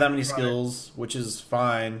 You don't have that many skills, which is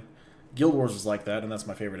fine. Guild Wars is like that, and that's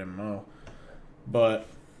my favorite MMO. But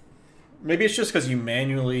maybe it's just because you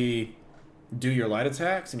manually do your light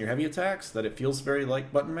attacks and your heavy attacks that it feels very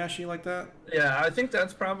like button mashy like that. Yeah, I think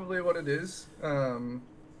that's probably what it is.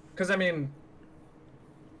 Because I mean,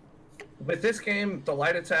 with this game, the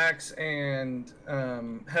light attacks and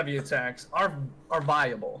heavy attacks are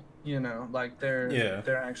viable. You know, like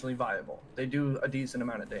they're actually viable. They do a decent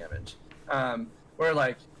amount of damage. Where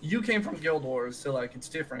like you came from Guild Wars, so like it's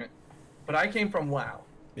different. But I came from WoW,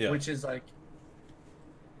 which is like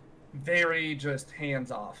very just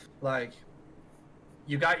hands off. Like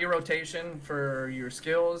you got your rotation for your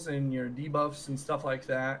skills and your debuffs and stuff like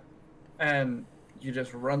that, and you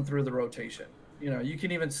just run through the rotation. You know, you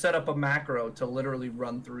can even set up a macro to literally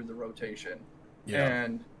run through the rotation.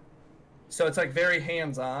 And so it's like very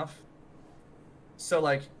hands off. So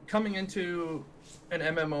like coming into an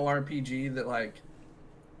MMORPG that like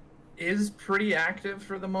is pretty active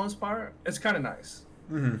for the most part, it's kind of nice.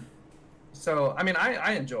 Mm-hmm. So I mean,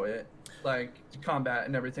 I enjoy it, like combat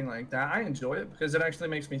and everything like that. I enjoy it because it actually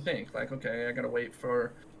makes me think. Like, okay, I gotta wait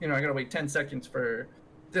 10 seconds for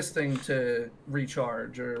this thing to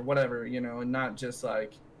recharge or whatever, you know, and not just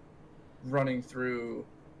like running through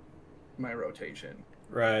my rotation.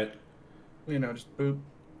 Right. You know, just boop,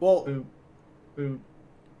 boop, boop.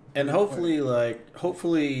 And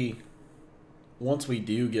hopefully once we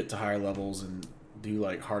do get to higher levels and do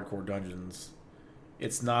like hardcore dungeons,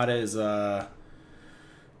 it's not as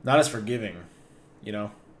forgiving, you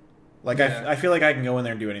know? Like I feel like I can go in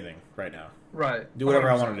there and do anything right now. Right. Do whatever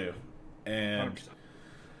 100%. I want to do. And 100%.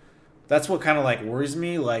 That's what kind of like worries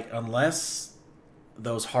me, like unless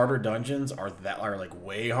those harder dungeons are like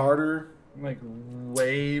way harder, like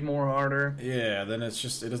way more harder. Yeah, then it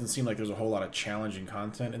doesn't seem like there's a whole lot of challenging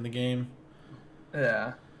content in the game.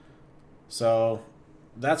 Yeah. So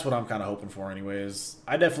that's what I'm kind of hoping for anyways.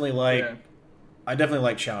 I definitely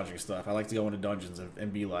like challenging stuff. I like to go into dungeons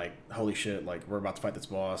and be like, holy shit, like we're about to fight this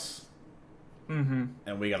boss. Mm-hmm.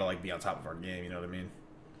 And we got to like be on top of our game, you know what I mean?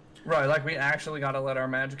 Right, like we actually got to let our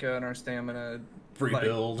magicka and our stamina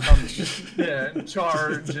rebuild,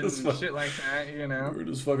 charge and shit like that, you know. We're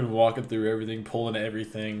just fucking walking through everything, pulling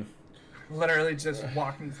everything. Literally just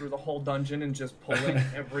walking through the whole dungeon and just pulling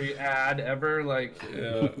every ad ever, like.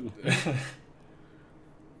 Yeah.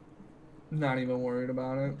 Not even worried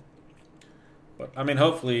about it. But I mean,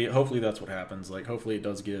 hopefully that's what happens. Like, hopefully it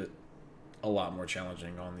does get a lot more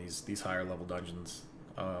challenging on these higher level dungeons.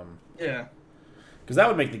 Yeah. Because that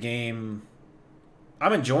would make the game...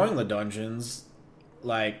 I'm enjoying the dungeons.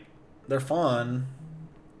 Like, they're fun.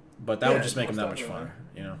 But that would just make them that much fun,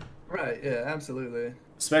 you know? Right, yeah, absolutely.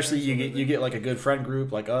 Especially you get like a good friend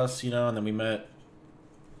group like us, you know, and then we met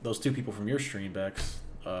those two people from your stream, Bex.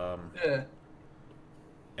 Yeah.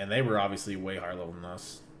 And they were obviously way higher level than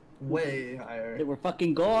us. Way higher. They were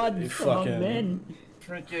fucking gods among men.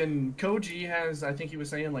 Freaking Koji has, I think he was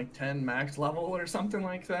saying like 10 max level or something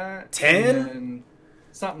like that. 10?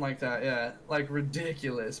 Something like that, yeah. Like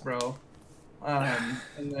ridiculous, bro. And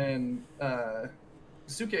then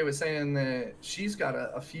Suke was saying that she's got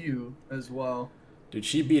a few as well. Dude,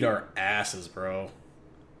 she beat our asses, bro.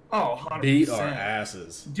 Oh, 100%. Beat our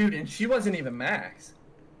asses. Dude, and she wasn't even max.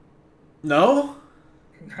 No?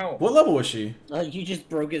 No. What level was she? You just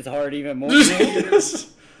broke his heart even more.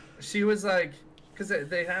 She was like, because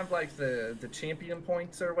they have like the champion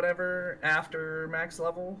points or whatever after max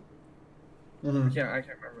level. Mm-hmm. Yeah, I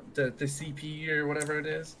can't remember. The CP or whatever it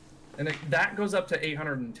is. And that goes up to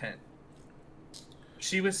 810.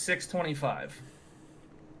 She was 625.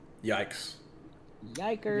 Yikes.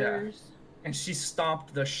 Yikers. Yeah. And she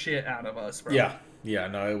stomped the shit out of us, bro. Yeah. Yeah,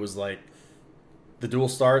 no, it was like the duel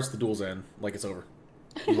starts, the duel's end. Like it's over.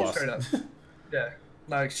 You lost. Straight up. Yeah.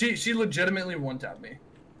 Like she legitimately one-tapped me.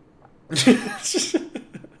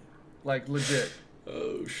 Like legit.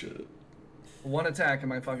 Oh shit. One attack and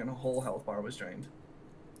my fucking whole health bar was drained.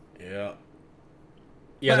 Yeah.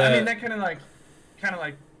 Yeah. But, I mean, that kind of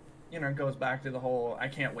like, you know, goes back to the whole I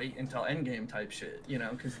can't wait until endgame type shit, you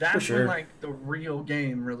know, because that's when like the real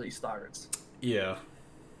game really starts. Yeah.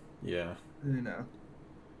 Yeah. You know,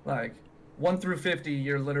 like 1 through 50,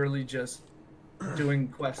 you're literally just doing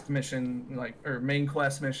quest mission, like, or main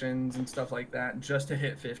quest missions and stuff like that, just to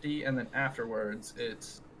hit 50, and then afterwards,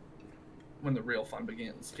 it's when the real fun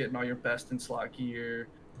begins. Getting all your best in slot gear,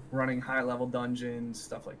 running high level dungeons,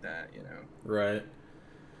 stuff like that, you know. Right.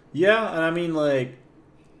 Yeah, and I mean, like,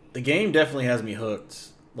 the game definitely has me hooked,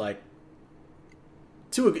 like,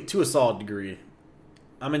 to a solid degree.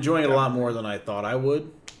 I'm enjoying it a lot more than I thought I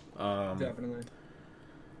would. Definitely.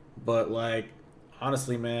 But, like,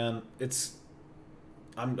 honestly, man,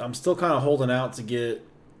 I'm still kind of holding out to get.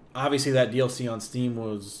 Obviously, that DLC on Steam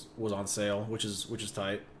was on sale, which is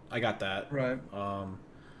tight. I got that. Right.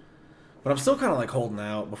 But I'm still kind of like holding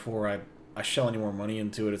out before I shell any more money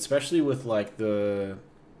into it, especially with like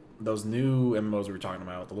those new MMOs we were talking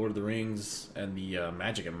about, the Lord of the Rings and the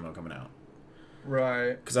Magic MMO coming out.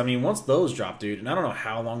 Right. Because I mean, once those drop, dude, and I don't know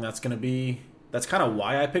how long that's gonna be. That's kind of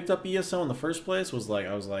why I picked up ESO in the first place. Was like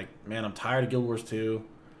I was like, man, I'm tired of Guild Wars 2.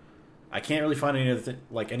 I can't really find any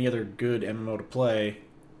other good MMO to play.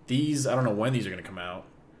 These, I don't know when these are gonna come out.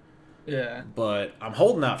 Yeah. But I'm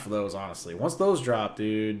holding out for those, honestly. Once those drop,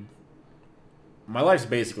 dude, my life's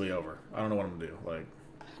basically over. I don't know what I'm gonna do. Like,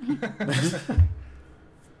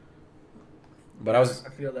 but I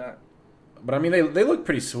feel that. But I mean, they look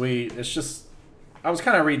pretty sweet. It's just I was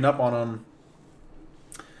kind of reading up on them,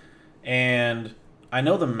 and I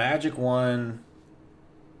know the Magic one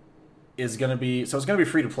is gonna be it's gonna be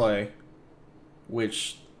free to play,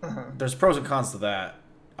 which there's pros and cons to that.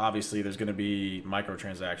 Obviously, there's gonna be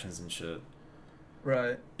microtransactions and shit.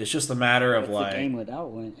 Right. It's just a matter of It's like a game without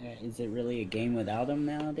one. Is it really a game without them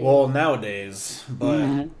nowadays? Well, nowadays,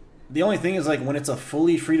 but the only thing is like when it's a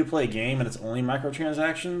fully free to play game and it's only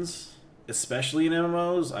microtransactions, especially in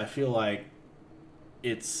MMOs, I feel like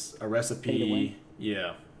it's a recipe. Pay to win.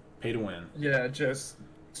 Yeah, pay to win. Yeah, just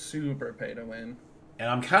super pay to win. And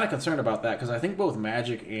I'm kind of concerned about that because I think both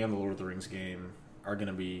Magic and the Lord of the Rings game are going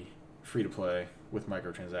to be free to play with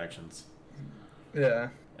microtransactions. Yeah.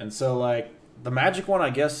 And so, like, the Magic one, I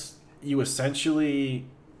guess you essentially...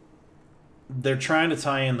 They're trying to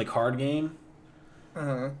tie in the card game.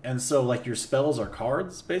 And so, like, your spells are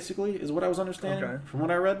cards, basically, is what I was understanding from what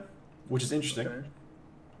I read, which is interesting. Okay.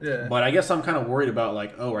 Yeah. But I guess I'm kind of worried about,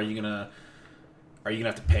 like, oh, are you gonna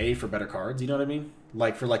have to pay for better cards? You know what I mean?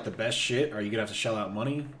 Like, for, like, the best shit, are you gonna have to shell out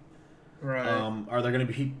money? Right. Are there gonna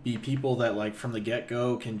be people that, like, from the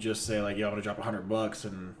get-go can just say, like, yo, I'm gonna drop $100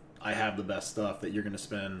 and I have the best stuff that you're gonna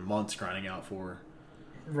spend months grinding out for?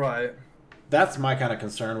 Right. That's my kind of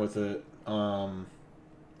concern with it.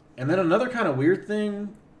 And then another kind of weird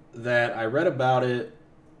thing that I read about it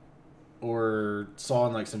or saw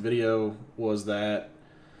in, like, some video was that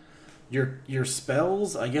your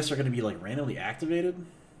spells, I guess, are going to be, like, randomly activated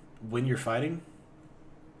when you're fighting.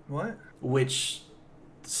 What? Which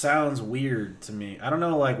sounds weird to me. I don't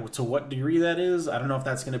know, like, to what degree that is. I don't know if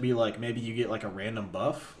that's going to be, like, maybe you get, like, a random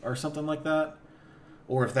buff or something like that.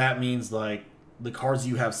 Or if that means, like, the cards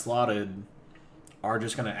you have slotted are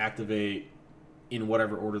just going to activate in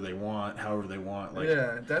whatever order they want, however they want. Like,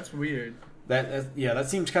 yeah, that's weird. That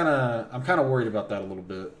seems kind of... I'm kind of worried about that a little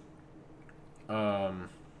bit.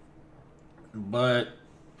 But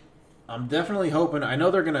I'm definitely hoping... I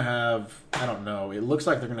know they're going to have... I don't know. It looks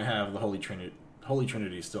like they're going to have the Holy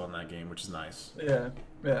Trinity still in that game, which is nice. Yeah,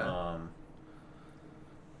 yeah.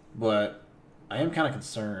 But I am kind of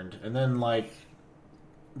concerned. And then, like,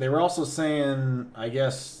 they were also saying, I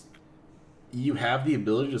guess, you have the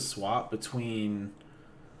ability to swap between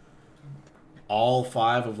all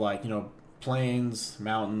 5 of, like, you know, plains,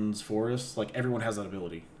 mountains, forests. Like, everyone has that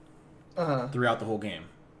ability. throughout the whole game.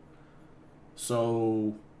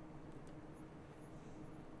 So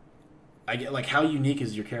I get like, how unique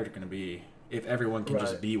is your character going to be if everyone can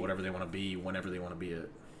just be whatever they want to be whenever they want to be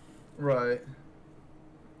it? Right.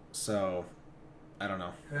 So I don't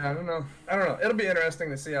know. Yeah, I don't know. It'll be interesting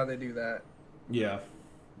to see how they do that. Yeah.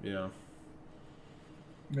 Be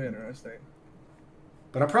interesting.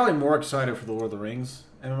 But I'm probably more excited for the Lord of the Rings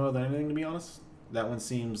MMO than anything, to be honest.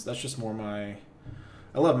 That's just more I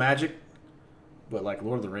love Magic, but like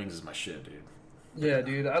Lord of the Rings is my shit, dude. Yeah,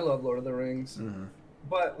 dude, I love Lord of the Rings. Mm-hmm.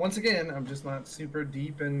 But once again, I'm just not super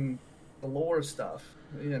deep in the lore stuff,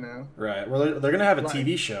 you know? Right. Well, they're going to have a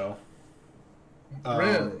TV show.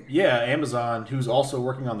 Really? Yeah, Amazon, who's also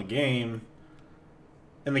working on the game.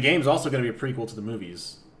 And the game's also going to be a prequel to the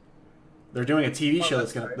movies. They're doing a TV show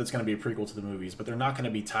that's going to be a prequel to the movies, but they're not going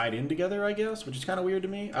to be tied in together, I guess, which is kind of weird to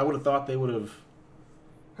me. I would have thought they would have...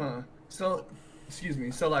 Huh. So, excuse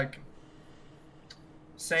me, so like,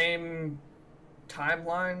 same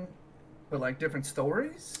timeline, but like different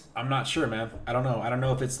stories? I'm not sure, man. I don't know. I don't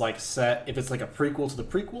know if it's like if it's like a prequel to the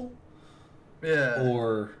prequel. Yeah.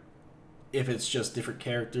 Or if it's just different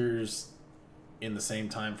characters in the same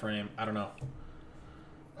time frame. I don't know.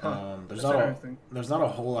 There's not a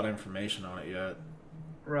whole lot of information on it yet.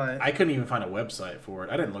 Right. I couldn't even find a website for it.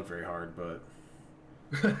 I didn't look very hard, but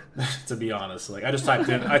to be honest, like I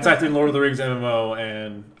typed in Lord of the Rings MMO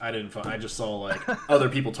and I just saw like other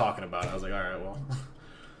people talking about it. I was like, all right, well,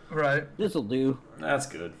 right. This'll do. That's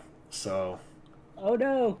good. So. Oh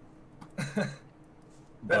no.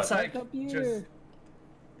 That's like just.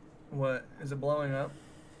 What is it blowing up?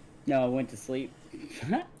 No, I went to sleep.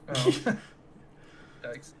 Oh.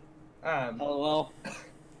 Thanks. Oh well.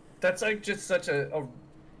 That's like just such a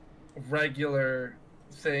regular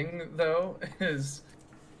thing, though.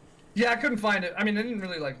 Yeah, I couldn't find it. I mean, I didn't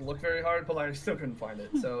really like look very hard, but like, I still couldn't find it.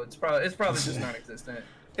 So it's probably just non-existent.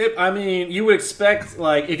 I mean, you would expect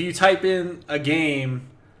like if you type in a game,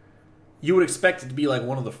 you would expect it to be like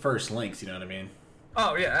one of the first links. You know what I mean?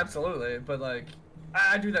 Oh yeah, absolutely. But like,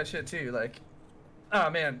 I do that shit too. Like, oh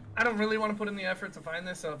man, I don't really want to put in the effort to find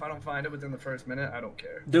this. So if I don't find it within the first minute, I don't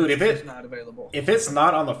care. Dude, if it's not available, if it's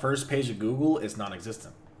not on the first page of Google, it's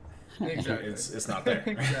non-existent. Exactly. It's not there.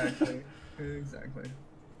 Exactly.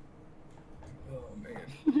 Oh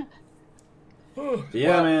man.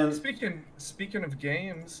 Yeah, man. Speaking of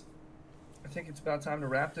games, I think it's about time to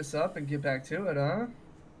wrap this up and get back to it, huh?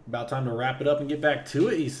 About time to wrap it up and get back to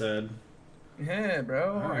it, he said. Yeah,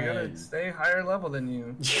 bro. All I gotta stay higher level than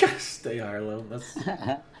you. Stay higher level. That's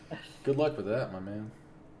good luck with that, my man.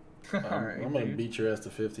 I'm gonna beat your ass to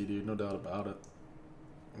 50, dude. No doubt about it.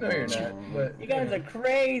 No, you're not. But you guys are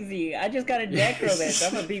crazy. I just got a necromancer.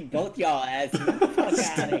 I'm gonna beat both y'all asses. Get the fuck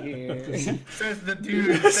out of here. Says the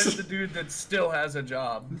dude that still has a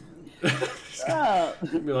job.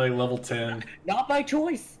 Be like level 10. Not by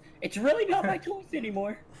choice. It's really not by choice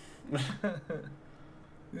anymore.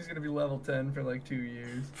 He's gonna be level 10 for like 2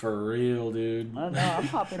 years. For real, dude. Oh no, I'm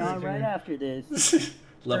hopping on right after this.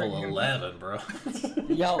 Level 11, bro.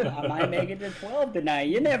 Yo, I might make it to 12 tonight.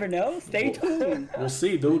 You never know. Stay tuned. We'll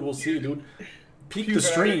see, dude. Peek the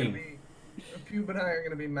stream. Pube and I are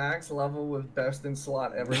gonna be max level with best in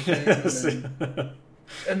slot everything.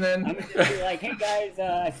 And then I'm gonna be like, hey guys,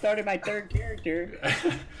 I started my third character.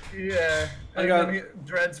 Yeah.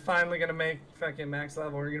 Dread's finally gonna make fucking max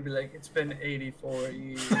level. We're gonna be like, it's been 84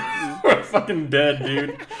 years. We're fucking dead,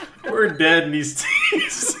 dude. We're dead in these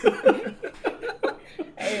days.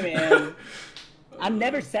 Hey man, I'm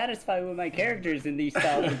never satisfied with my characters in these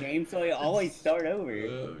styles of games, so I always start over.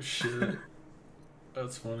 Oh shit,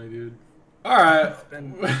 that's funny, dude. All right, it's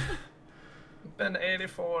been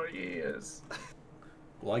 84 years.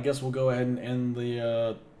 Well, I guess we'll go ahead and end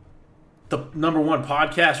the number one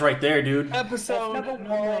podcast right there, dude. Episode number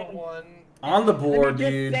one on the board,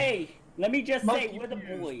 dude. Let me just say, we're the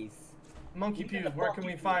boys. Monkey Pube, where can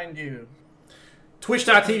we find you?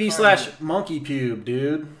 Twitch.tv/monkeypube,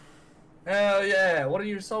 dude. Hell yeah. What are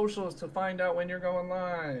your socials to find out when you're going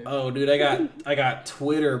live? Oh, dude, I got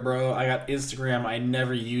Twitter, bro. I got Instagram. I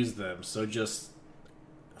never use them. So just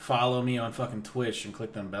follow me on fucking Twitch and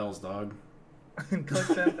click them bells, dog. Click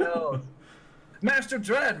them bells. Master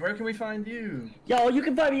Dread, where can we find you? Yo, you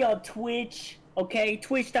can find me on Twitch. Okay,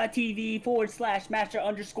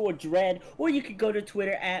 twitch.tv/master_dread, or you could go to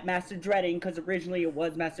Twitter @masterdreading, because originally it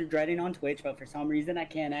was Master Dreading on Twitch, but for some reason I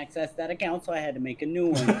can't access that account, so I had to make a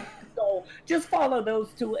new one. So just follow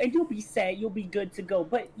those two, and you'll be set. You'll be good to go.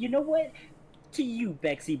 But you know what? To you,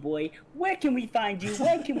 Bexy boy, where can we find you?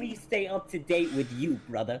 Where can we stay up to date with you,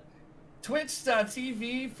 brother?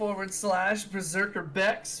 Twitch.tv/BerserkerBex,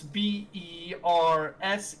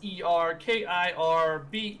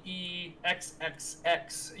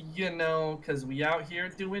 BerserkerBexXX. You know, because we out here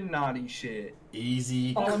doing naughty shit.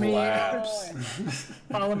 Easy Follow claps.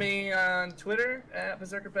 Follow me on Twitter at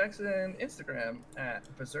BerserkerBex and Instagram at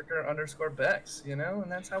Berserker_Bex, you know, and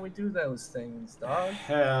that's how we do those things, dog.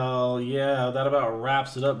 Hell yeah. That about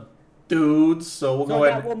wraps it up, dudes. So we'll go I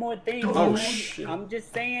ahead. got one more thing. Oh, dude. shit. I'm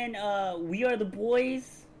just saying, we are the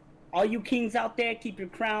boys. All you kings out there, keep your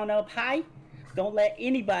crown up high. Don't let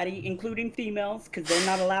anybody, including females, because they're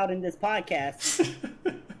not allowed in this podcast,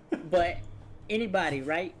 but anybody,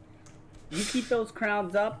 right? You keep those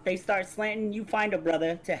crowns up, they start slanting, you find a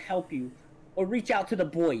brother to help you. Or reach out to the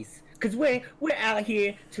boys. Because we're out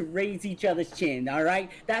here to raise each other's chin, all right?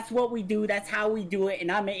 That's what we do. That's how we do it, and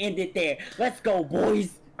I'm going to end it there. Let's go,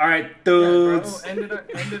 boys. All right, dudes. Yeah, bro,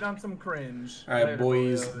 end it on some cringe. All right, Later,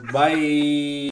 boys. boys. Bye.